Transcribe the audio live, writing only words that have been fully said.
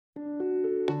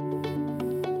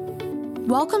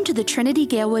Welcome to the Trinity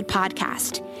Galewood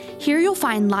podcast. Here you'll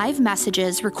find live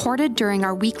messages recorded during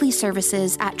our weekly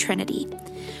services at Trinity.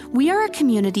 We are a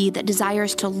community that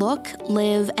desires to look,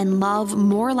 live, and love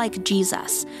more like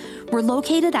Jesus. We're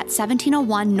located at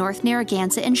 1701 North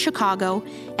Narragansett in Chicago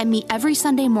and meet every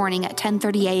Sunday morning at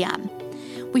 10:30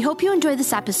 a.m. We hope you enjoy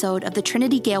this episode of the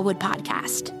Trinity Galewood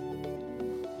podcast.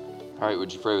 All right,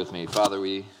 would you pray with me? Father,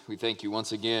 we thank you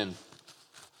once again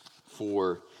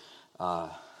for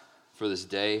this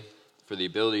day, for the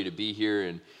ability to be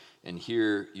here and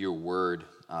hear your word,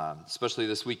 especially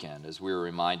this weekend as we were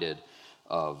reminded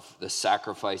of the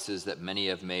sacrifices that many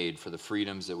have made for the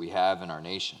freedoms that we have in our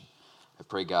nation. I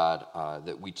pray, God,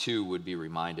 that we too would be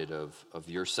reminded of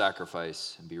your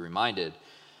sacrifice and be reminded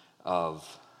of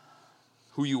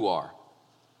who you are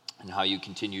and how you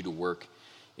continue to work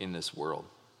in this world.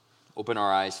 Open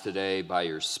our eyes today by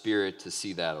your Spirit to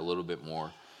see that a little bit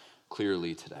more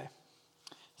clearly today.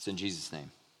 It's in Jesus'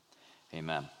 name,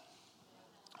 amen.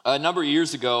 A number of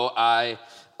years ago, I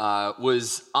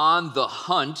was on the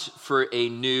hunt for a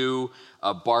new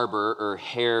barber or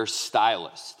hair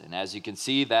stylist. And as you can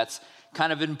see, that's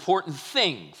kind of an important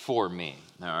thing for me,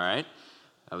 all right?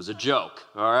 That was a joke,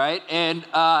 all right? And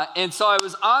so I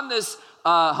was on this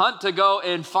hunt to go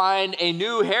and find a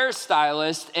new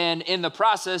hairstylist, and in the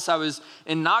process, I was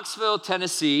in Knoxville,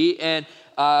 Tennessee, and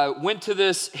went to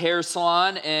this hair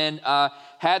salon and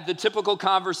had the typical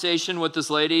conversation with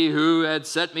this lady who had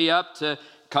set me up to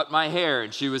cut my hair,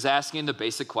 and she was asking the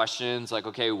basic questions like,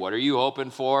 okay, what are you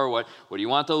hoping for? What do you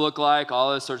want to look like?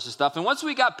 All this sorts of stuff. And once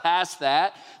we got past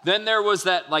that, then there was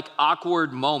that like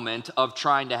awkward moment of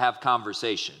trying to have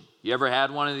conversation. You ever had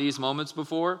one of these moments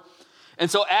before? And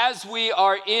so as we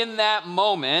are in that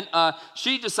moment,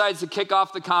 she decides to kick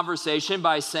off the conversation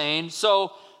by saying,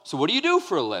 so what do you do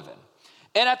for a living?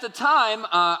 And at the time,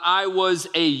 I was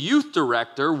a youth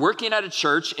director working at a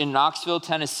church in Knoxville,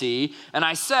 Tennessee. And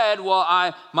I said,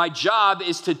 well, my job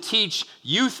is to teach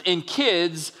youth and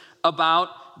kids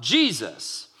about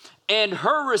Jesus. And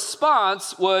her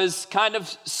response was kind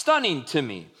of stunning to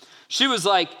me. She was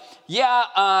like, yeah,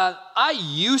 I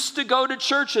used to go to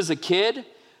church as a kid,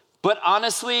 but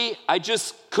honestly, I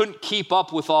just couldn't keep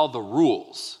up with all the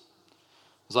rules.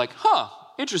 I was like,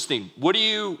 interesting. What do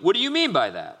you mean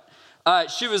by that?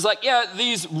 She was like, yeah,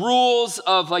 these rules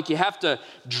of like you have to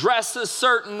dress a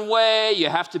certain way, you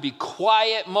have to be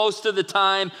quiet most of the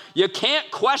time, you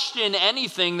can't question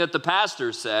anything that the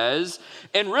pastor says,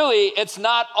 and really it's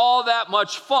not all that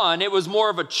much fun. It was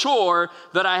more of a chore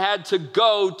that I had to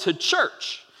go to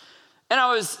church. And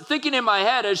I was thinking in my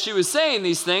head as she was saying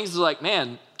these things, like,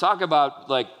 man, talk about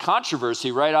like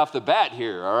controversy right off the bat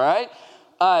here, all right?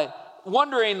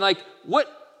 Wondering like,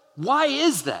 why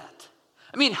is that?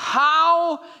 I mean,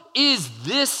 how is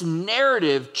this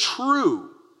narrative true?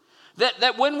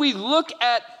 That when we look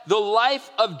at the life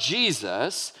of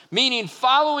Jesus, meaning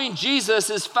following Jesus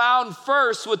is found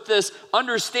first with this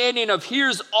understanding of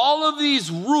here's all of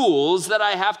these rules that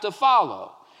I have to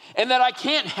follow, and that I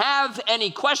can't have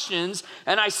any questions,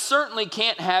 and I certainly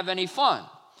can't have any fun.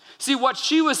 See, what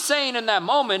she was saying in that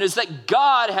moment is that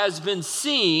God has been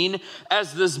seen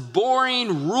as this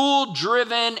boring,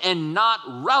 rule-driven, and not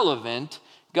relevant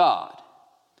God.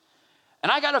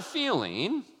 And I got a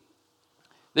feeling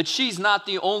that she's not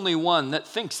the only one that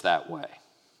thinks that way.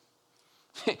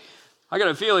 I got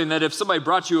a feeling that if somebody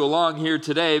brought you along here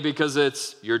today because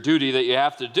it's your duty that you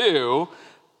have to do,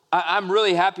 I'm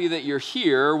really happy that you're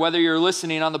here, whether you're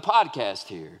listening on the podcast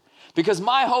here. Because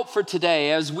my hope for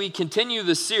today, as we continue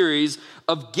the series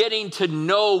of getting to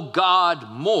know God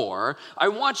more, I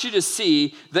want you to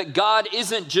see that God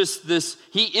isn't just this,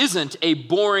 he isn't a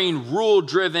boring,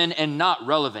 rule-driven, and not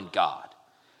relevant God,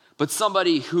 but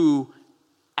somebody who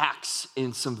acts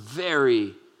in some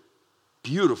very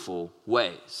beautiful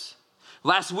ways.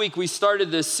 Last week, we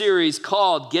started this series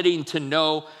called Getting to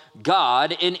Know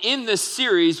God, and in this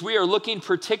series, we are looking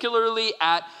particularly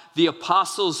at the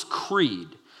Apostles' Creed.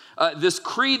 This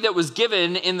creed that was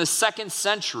given in the 2nd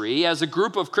century as a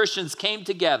group of Christians came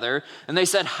together and they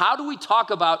said, how do we talk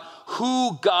about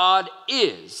who God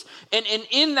is? And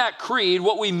in that creed,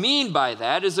 what we mean by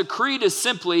that is a creed is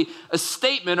simply a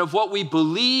statement of what we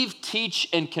believe, teach,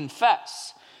 and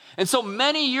confess. And so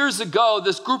many years ago,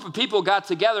 this group of people got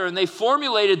together and they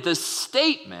formulated this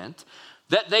statement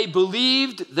that they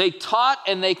believed, they taught,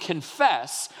 and they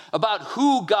confess about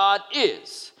who God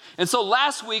is. And so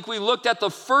last week we looked at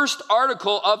the first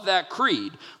article of that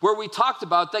creed where we talked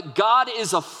about that God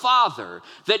is a father,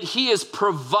 that he is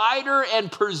provider and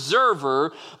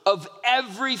preserver of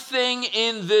everything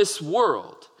in this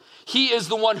world. He is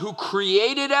the one who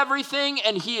created everything,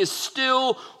 and he is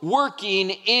still working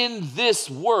in this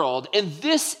world. And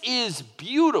this is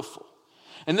beautiful.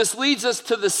 And this leads us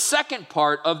to the second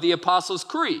part of the Apostles'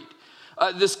 Creed.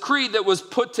 This creed that was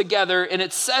put together, and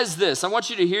it says this. I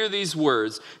want you to hear these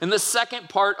words. In the second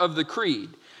part of the creed,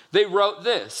 they wrote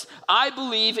this: I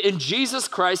believe in Jesus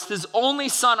Christ, his only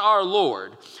Son, our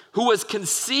Lord, who was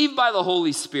conceived by the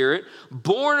Holy Spirit,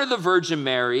 born of the Virgin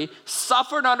Mary,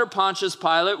 suffered under Pontius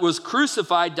Pilate, was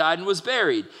crucified, died, and was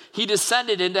buried. He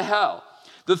descended into hell.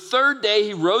 The third day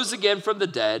he rose again from the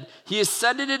dead. He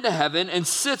ascended into heaven and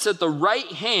sits at the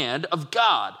right hand of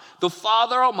God, the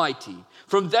Father Almighty.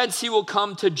 From thence he will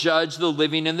come to judge the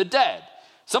living and the dead.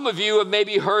 Some of you have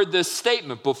maybe heard this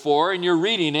statement before, and you're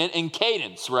reading it in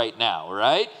cadence right now,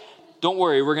 right? Don't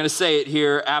worry, we're going to say it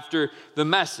here after the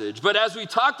message. But as we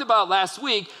talked about last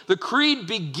week, the creed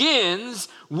begins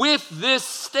with this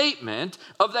statement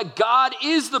of that God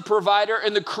is the provider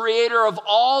and the creator of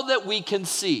all that we can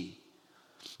see.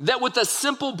 That with a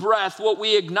simple breath, what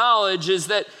we acknowledge is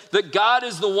that God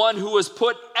is the one who has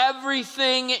put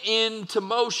everything into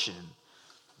motion.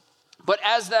 But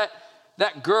as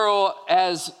that girl,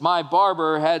 as my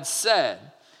barber had said,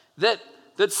 that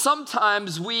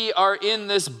sometimes we are in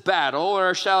this battle,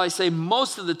 or shall I say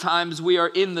most of the times we are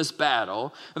in this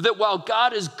battle, that while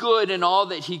God is good in all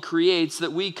that he creates,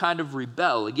 that we kind of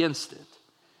rebel against it.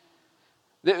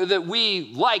 That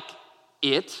we like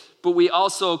it, but we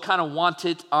also kind of want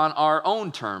it on our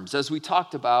own terms, as we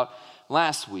talked about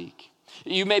last week.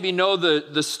 You maybe know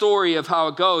the story of how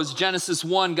it goes. Genesis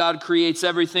 1, God creates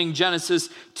everything. Genesis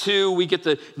 2, we get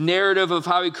the narrative of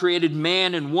how he created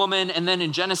man and woman. And then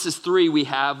in Genesis 3, we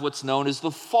have what's known as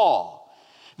the fall.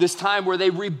 This time where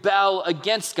they rebel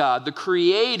against God. The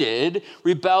created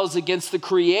rebels against the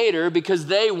creator because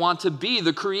they want to be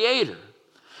the creator.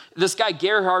 This guy,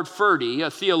 Gerhard Forde,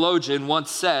 a theologian, once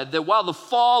said that while the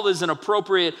fall is an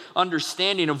appropriate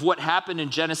understanding of what happened in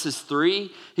Genesis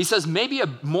 3, he says maybe a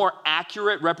more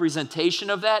accurate representation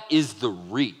of that is the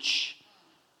reach.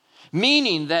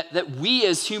 Meaning that we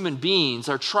as human beings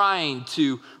are trying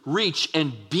to reach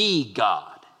and be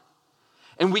God.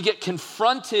 And we get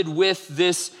confronted with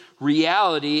this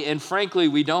reality, and frankly,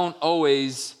 we don't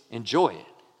always enjoy it.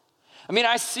 I mean,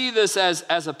 I see this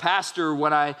as a pastor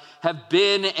when I have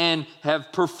been and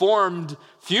have performed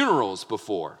funerals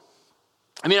before.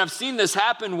 I mean, I've seen this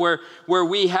happen where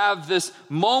we have this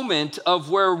moment of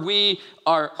where we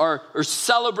are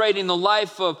celebrating the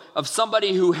life of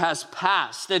somebody who has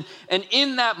passed. And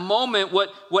in that moment,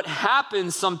 what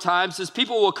happens sometimes is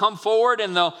people will come forward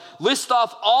and they'll list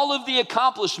off all of the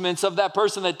accomplishments of that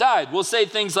person that died. We'll say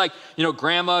things like,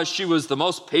 Grandma, she was the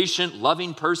most patient,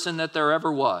 loving person that there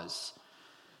ever was.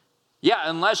 Yeah,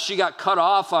 unless she got cut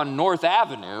off on North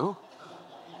Avenue,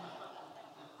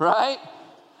 right?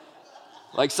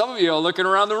 Like some of you are looking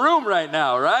around the room right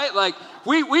now, right? Like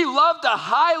we love to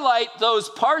highlight those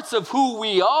parts of who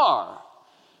we are.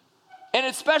 And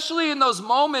especially in those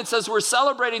moments as we're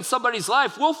celebrating somebody's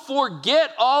life, we'll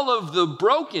forget all of the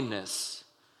brokenness.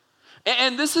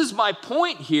 And this is my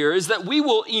point here, is that we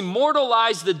will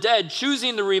immortalize the dead,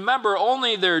 choosing to remember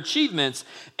only their achievements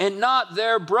and not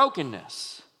their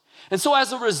brokenness. And so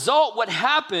as a result, what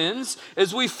happens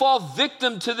is we fall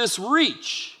victim to this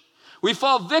reach. We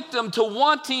fall victim to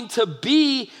wanting to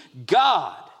be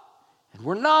God, and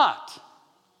we're not.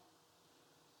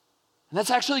 And that's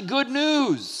actually good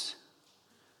news,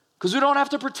 because we don't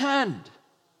have to pretend.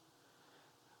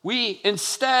 We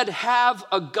instead have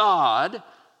a God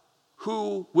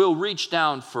who will reach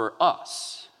down for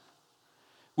us,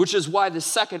 which is why the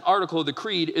second article of the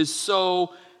creed is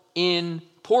so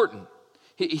important.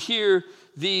 Hear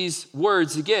these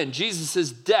words again.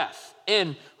 Jesus' death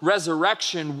and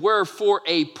resurrection were for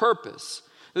a purpose.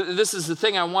 This is the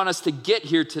thing I want us to get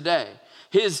here today.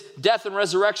 His death and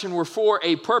resurrection were for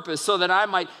a purpose, so that I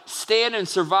might stand and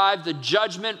survive the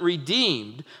judgment,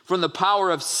 redeemed from the power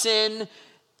of sin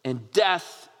and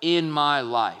death in my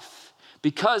life.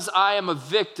 Because I am a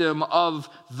victim of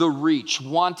the reach,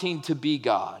 wanting to be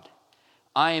God,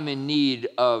 I am in need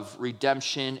of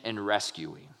redemption and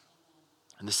rescuing.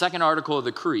 And the second article of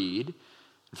the creed,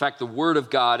 in fact, the word of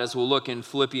God, as we'll look in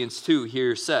Philippians 2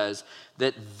 here, says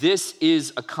that this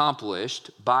is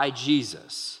accomplished by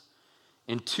Jesus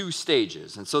in two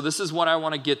stages. And so this is what I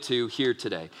want to get to here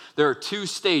today. There are two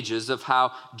stages of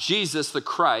how Jesus the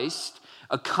Christ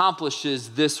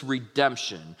accomplishes this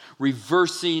redemption,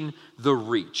 reversing the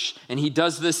reach. And he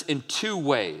does this in two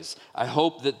ways. I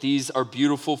hope that these are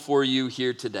beautiful for you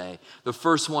here today. The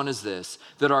first one is this,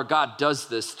 that our God does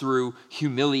this through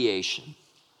humiliation.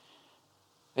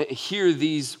 hear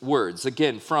these words,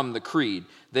 again, from the Creed.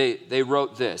 They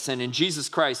wrote this, and in Jesus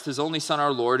Christ, his only Son,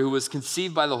 our Lord, who was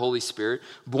conceived by the Holy Spirit,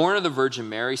 born of the Virgin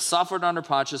Mary, suffered under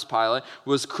Pontius Pilate,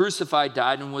 was crucified,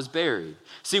 died, and was buried.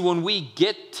 See, when we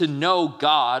get to know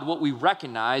God, what we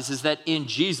recognize is that in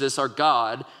Jesus, our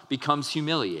God becomes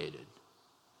humiliated.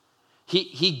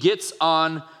 He gets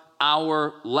on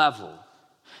our level.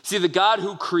 See, the God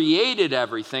who created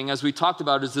everything, as we talked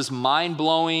about, is this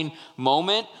mind-blowing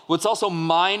moment. What's also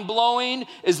mind-blowing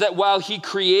is that while he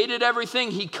created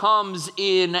everything, he comes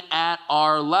in at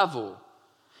our level.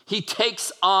 He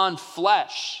takes on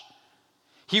flesh.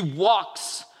 He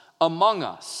walks among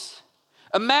us.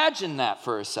 Imagine that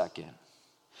for a second.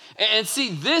 And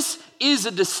see, this is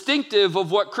a distinctive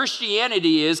of what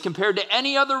Christianity is compared to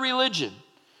any other religion.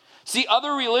 See,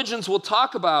 other religions will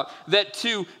talk about that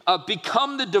to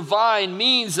become the divine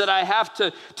means that I have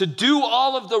to do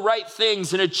all of the right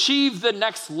things and achieve the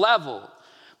next level.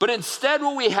 But instead,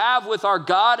 what we have with our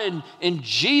God and in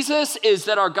Jesus is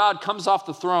that our God comes off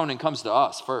the throne and comes to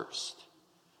us first.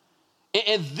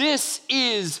 And this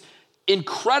is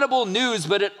incredible news,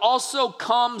 but it also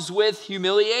comes with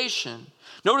humiliation.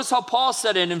 Notice how Paul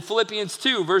said it in Philippians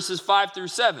 2, verses 5 through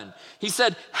 7. He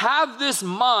said, have this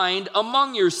mind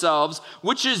among yourselves,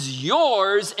 which is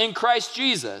yours in Christ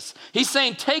Jesus. He's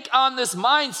saying, take on this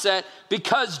mindset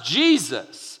because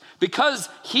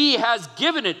he has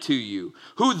given it to you,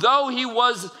 who though he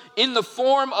was in the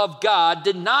form of God,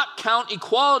 did not count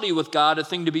equality with God a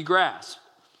thing to be grasped,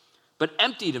 but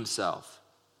emptied himself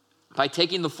by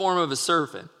taking the form of a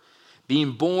servant,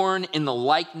 being born in the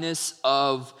likeness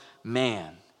of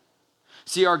man.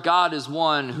 See, our God is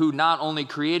one who not only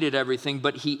created everything,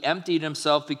 but he emptied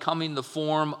himself, becoming the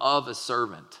form of a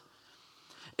servant.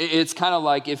 It's kind of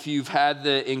like if you've had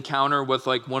the encounter with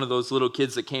like one of those little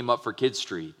kids that came up for Kid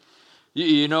Street.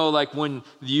 You know, like when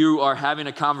you are having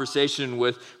a conversation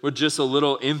with just a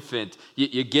little infant,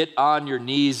 you get on your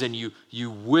knees and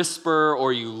you whisper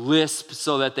or you lisp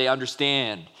so that they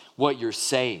understand what you're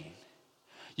saying.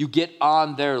 You get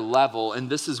on their level, and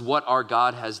this is what our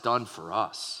God has done for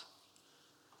us.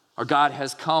 Our God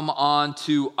has come on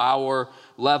to our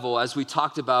level. As we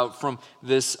talked about from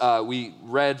this, we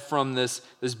read from this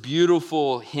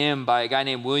beautiful hymn by a guy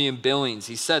named William Billings.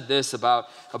 He said this about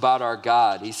our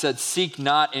God. He said, seek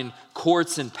not in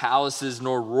courts and palaces,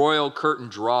 nor royal curtain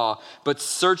draw, but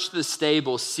search the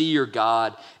stable, see your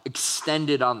God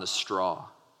extended on the straw.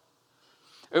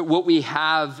 What we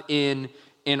have in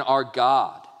our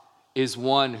God is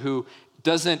one who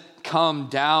doesn't come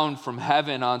down from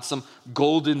heaven on some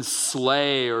golden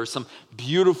sleigh or some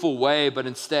beautiful way, but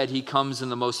instead he comes in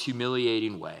the most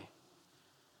humiliating way.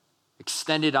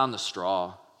 Extended on the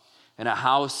straw in a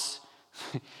house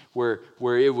where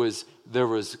there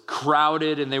was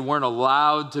crowded and they weren't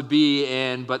allowed to be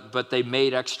in, but they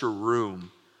made extra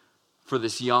room for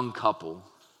this young couple.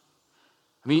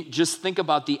 I mean, just think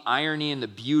about the irony and the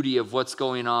beauty of what's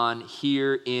going on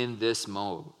here in this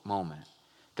moment.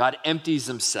 God empties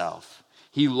himself.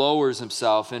 He lowers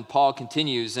himself. And Paul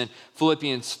continues in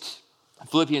Philippians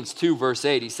 2, verse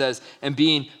 8. He says, and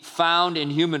being found in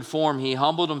human form, he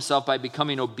humbled himself by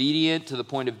becoming obedient to the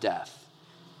point of death,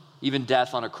 even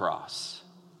death on a cross.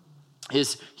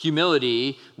 His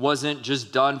humility wasn't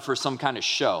just done for some kind of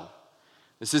show.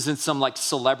 This isn't some like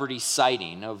celebrity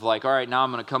sighting of like, all right, now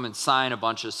I'm going to come and sign a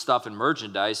bunch of stuff and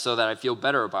merchandise so that I feel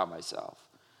better about myself.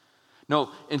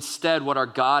 No, instead, what our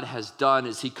God has done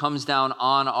is he comes down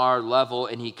on our level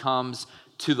and he comes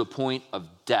to the point of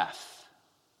death,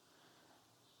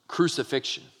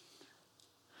 crucifixion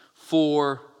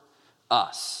for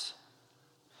us.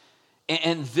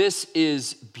 And this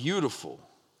is beautiful.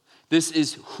 This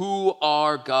is who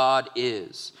our God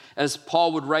is. As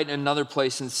Paul would write in another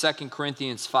place in 2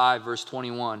 Corinthians 5, verse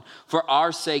 21, for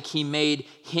our sake he made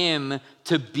him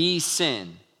to be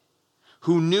sin,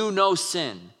 who knew no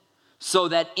sin, so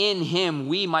that in him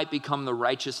we might become the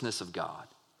righteousness of God.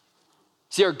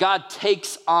 See, our God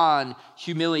takes on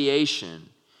humiliation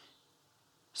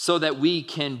so that we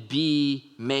can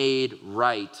be made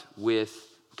right with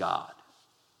God.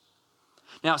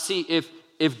 Now, see,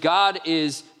 if God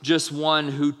is just one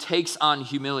who takes on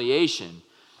humiliation,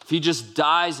 if he just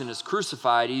dies and is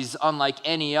crucified, he's unlike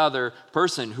any other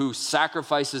person who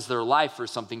sacrifices their life for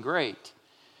something great.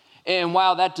 And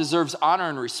while that deserves honor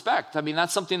and respect, I mean,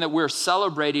 that's something that we're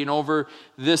celebrating over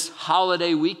this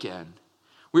holiday weekend.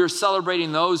 We are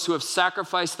celebrating those who have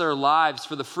sacrificed their lives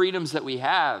for the freedoms that we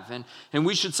have. And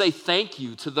we should say thank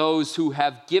you to those who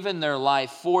have given their life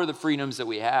for the freedoms that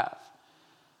we have.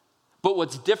 But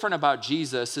what's different about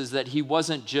Jesus is that he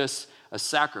wasn't just a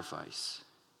sacrifice.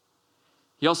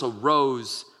 He also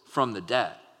rose from the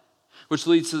dead. which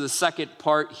leads to the second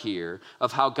part here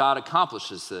of how God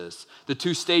accomplishes this. The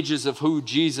two stages of who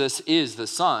Jesus is, the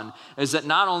Son, is that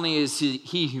not only is he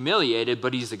humiliated,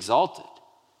 but he's exalted.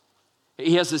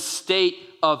 He has a state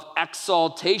of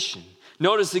exaltation.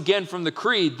 Notice again from the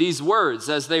Creed these words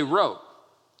as they wrote.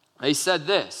 They said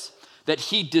this, that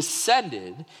he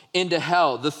descended into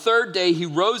hell. The third day he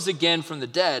rose again from the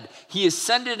dead. He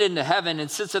ascended into heaven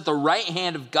and sits at the right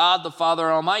hand of God the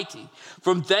Father Almighty.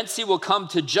 From thence he will come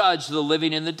to judge the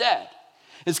living and the dead.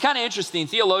 It's kind of interesting.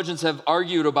 Theologians have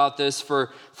argued about this for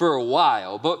a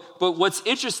while. But what's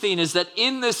interesting is that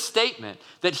in this statement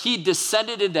that he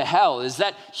descended into hell, is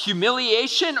that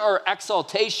humiliation or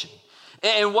exaltation?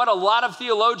 And what a lot of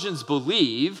theologians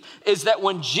believe is that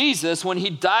when Jesus, when he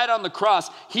died on the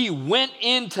cross, he went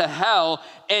into hell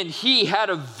and he had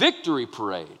a victory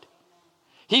parade.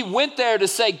 He went there to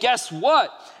say, guess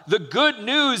what? The good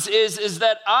news is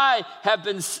that I have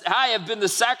been the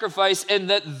sacrifice,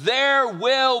 and that there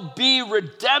will be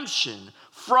redemption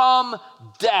from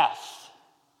death.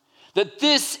 That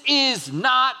this is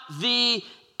not the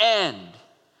end.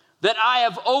 That I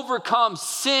have overcome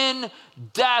sin,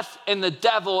 death, and the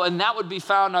devil, and that would be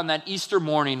found on that Easter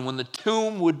morning when the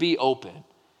tomb would be open.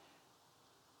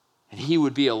 And he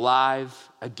would be alive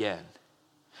again.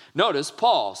 Notice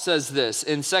Paul says this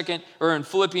in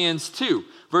Philippians 2,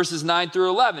 verses 9 through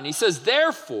 11. He says,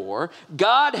 therefore,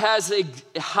 God has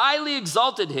highly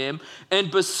exalted him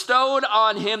and bestowed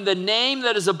on him the name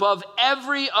that is above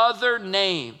every other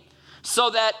name, so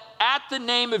that at the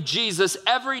name of Jesus,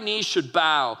 every knee should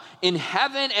bow in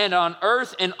heaven and on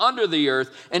earth and under the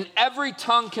earth, and every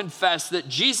tongue confess that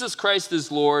Jesus Christ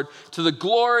is Lord, to the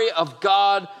glory of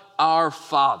God our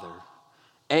Father.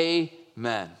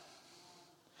 Amen.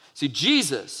 See,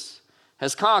 Jesus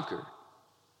has conquered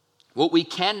what we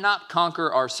cannot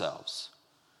conquer ourselves: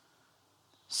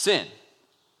 sin,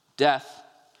 death,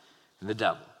 and the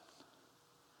devil.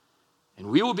 And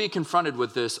we will be confronted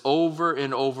with this over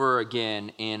and over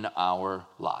again in our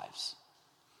lives.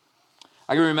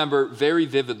 I can remember very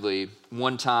vividly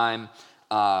one time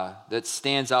that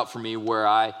stands out for me where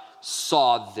I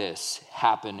saw this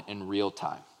happen in real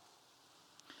time.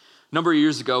 A number of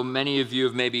years ago, many of you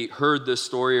have maybe heard this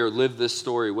story or lived this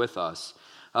story with us.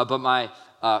 But my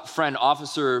friend,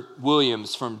 Officer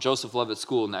Williams from Joseph Levitt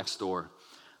School next door,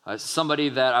 somebody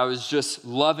that I was just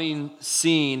loving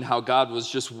seeing how God was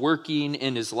just working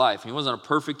in his life. He wasn't a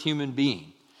perfect human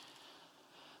being.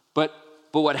 But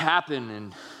what happened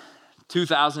in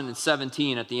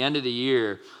 2017, at the end of the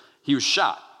year, he was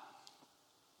shot.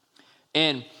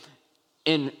 And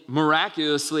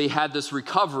miraculously had this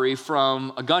recovery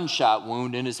from a gunshot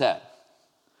wound in his head.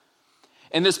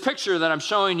 And this picture that I'm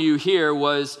showing you here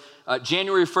was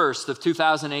January 1st of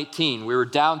 2018. We were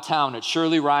downtown at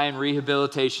Shirley Ryan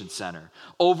Rehabilitation Center,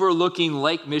 overlooking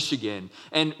Lake Michigan.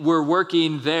 And we're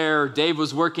working there. Dave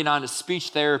was working on his speech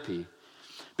therapy.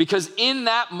 Because in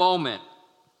that moment,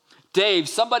 Dave,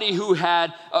 somebody who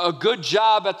had a good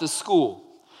job at the school,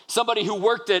 somebody who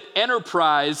worked at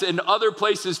Enterprise and other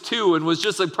places too, and was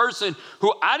just a person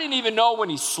who I didn't even know when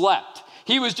he slept.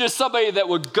 He was just somebody that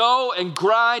would go and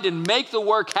grind and make the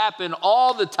work happen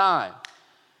all the time,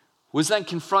 was then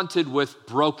confronted with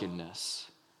brokenness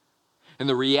and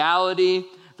the reality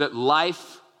that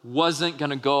life wasn't going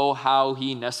to go how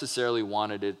he necessarily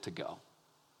wanted it to go.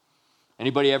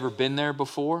 Anybody ever been there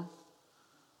before?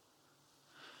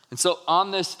 And so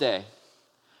on this day,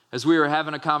 as we were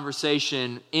having a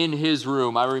conversation in his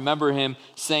room, I remember him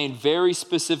saying very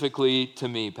specifically to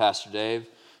me, Pastor Dave,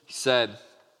 he said,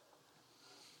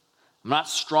 I'm not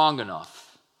strong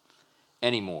enough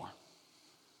anymore.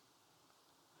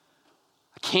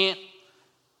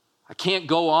 I can't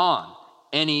go on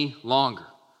any longer.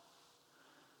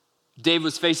 Dave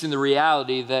was facing the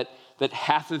reality that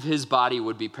half of his body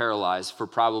would be paralyzed for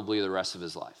probably the rest of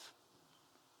his life.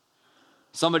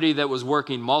 Somebody that was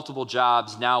working multiple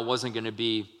jobs now wasn't going to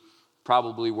be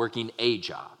probably working a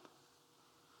job.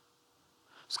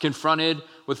 Was confronted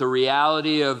with the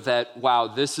reality of that, wow,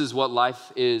 this is what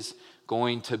life is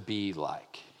going to be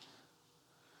like.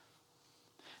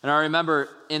 And I remember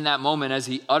in that moment, as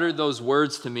he uttered those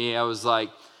words to me, I was like,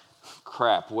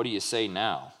 crap, what do you say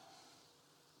now?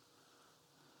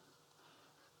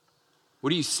 What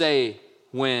do you say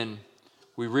when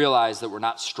we realize that we're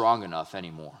not strong enough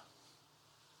anymore?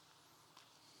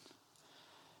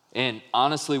 And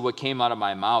honestly, what came out of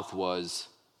my mouth was,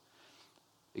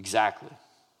 exactly.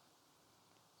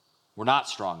 We're not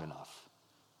strong enough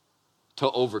to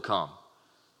overcome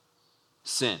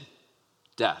sin,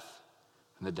 death,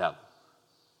 and the devil.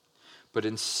 But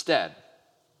instead,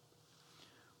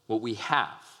 what we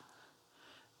have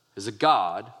is a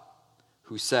God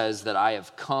who says that I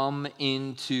have come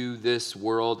into this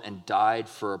world and died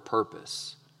for a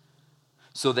purpose,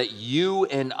 so that you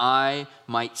and I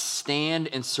might stand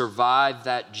and survive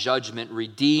that judgment,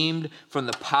 redeemed from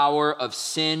the power of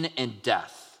sin and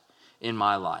death in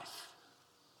my life.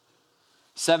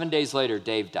 7 days later,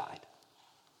 Dave died.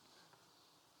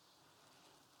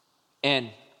 And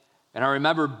I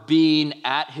remember being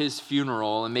at his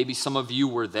funeral, and maybe some of you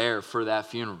were there for that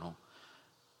funeral,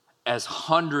 as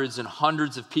hundreds and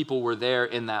hundreds of people were there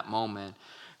in that moment.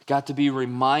 I got to be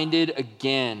reminded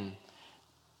again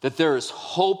that there is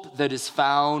hope that is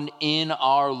found in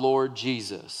our Lord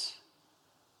Jesus,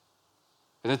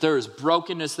 and that there is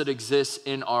brokenness that exists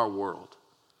in our world.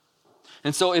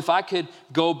 And so if I could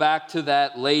go back to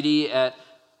that lady at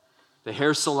the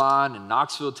hair salon in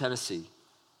Knoxville, Tennessee,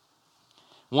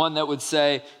 one that would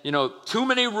say, too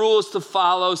many rules to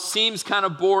follow, seems kind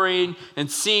of boring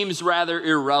and seems rather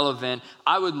irrelevant.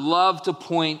 I would love to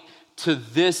point to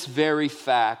this very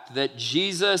fact that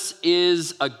Jesus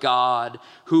is a God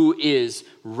who is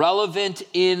relevant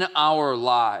in our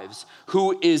lives,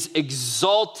 who is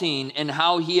exalting in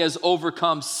how he has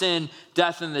overcome sin,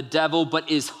 death, and the devil, but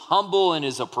is humble in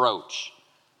his approach,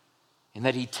 and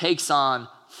that he takes on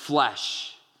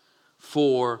flesh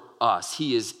for us.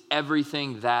 He is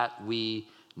everything that we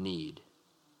need.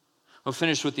 We'll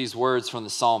finish with these words from the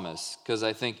psalmist because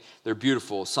I think they're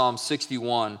beautiful. Psalm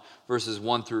 61, verses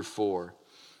 1 through 4.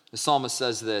 The psalmist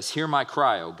says this: "Hear my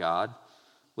cry, O God.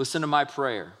 Listen to my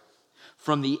prayer.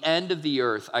 From the end of the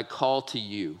earth I call to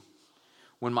you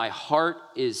when my heart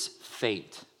is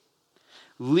faint.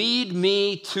 Lead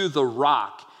me to the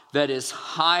rock that is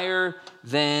higher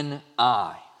than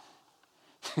I."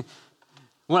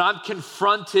 When I'm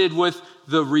confronted with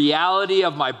the reality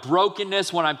of my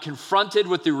brokenness, when I'm confronted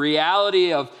with the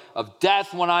reality of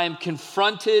death, when I am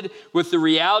confronted with the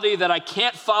reality that I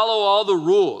can't follow all the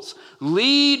rules,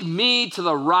 lead me to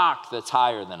the rock that's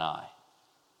higher than I.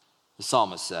 The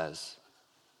psalmist says,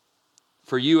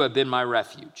 "For you have been my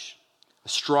refuge, a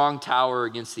strong tower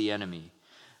against the enemy.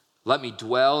 Let me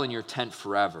dwell in your tent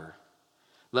forever.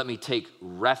 Let me take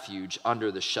refuge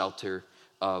under the shelter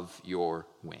of your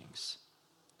wings."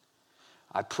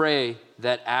 I pray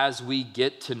that as we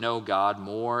get to know God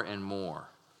more and more,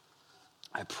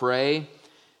 I pray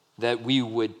that we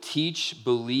would teach,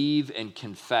 believe, and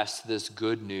confess this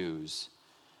good news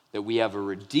that we have a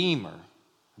Redeemer,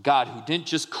 God who didn't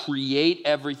just create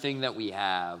everything that we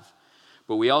have,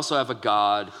 but we also have a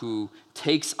God who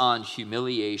takes on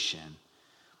humiliation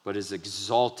but is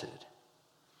exalted.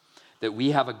 That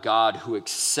we have a God who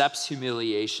accepts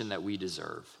humiliation that we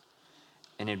deserve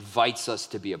and invites us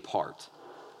to be a part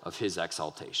of his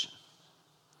exaltation.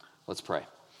 Let's pray.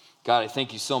 God, I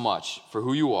thank you so much for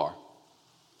who you are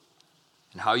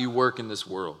and how you work in this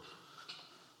world.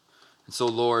 And so,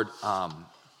 Lord, I'm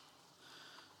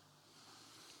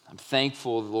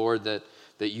thankful, Lord, that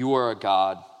you are a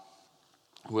God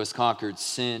who has conquered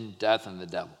sin, death, and the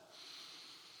devil.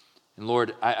 And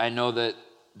Lord, I know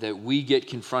that we get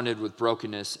confronted with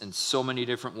brokenness in so many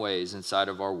different ways inside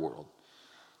of our world.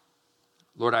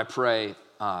 Lord, I pray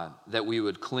that we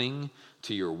would cling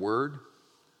to your word.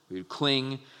 We would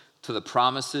cling to the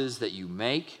promises that you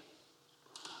make.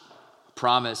 A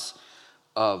promise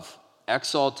of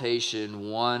exaltation,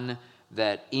 one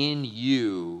that in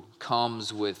you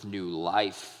comes with new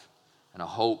life and a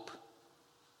hope.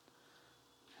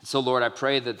 And so, Lord, I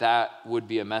pray that would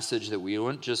be a message that we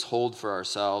wouldn't just hold for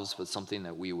ourselves, but something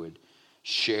that we would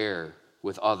share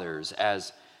with others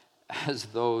as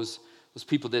those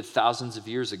people did thousands of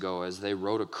years ago as they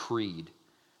wrote a creed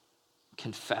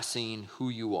confessing who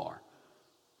you are.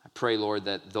 I pray, Lord,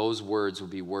 that those words would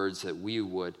be words that we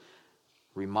would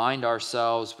remind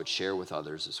ourselves but share with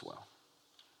others as well.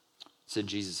 It's in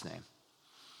Jesus' name.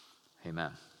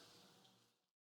 Amen.